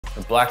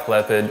The Black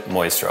Leopard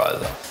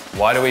Moisturiser.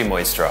 Why do we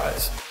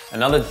moisturize?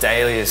 Another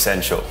daily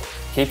essential.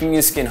 Keeping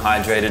your skin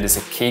hydrated is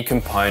a key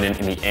component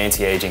in the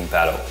anti-aging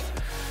battle.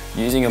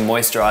 Using a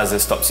moisturiser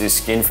stops your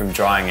skin from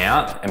drying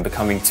out and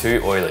becoming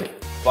too oily.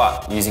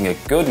 But using a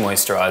good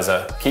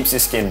moisturiser keeps your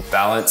skin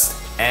balanced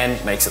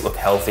and makes it look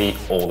healthy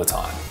all the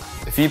time.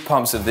 A few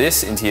pumps of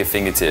this into your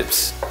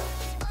fingertips.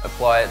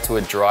 Apply it to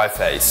a dry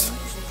face.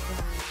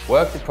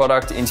 Work the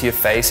product into your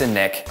face and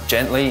neck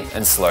gently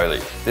and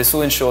slowly. This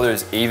will ensure there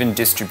is even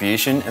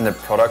distribution and the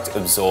product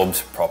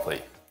absorbs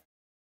properly.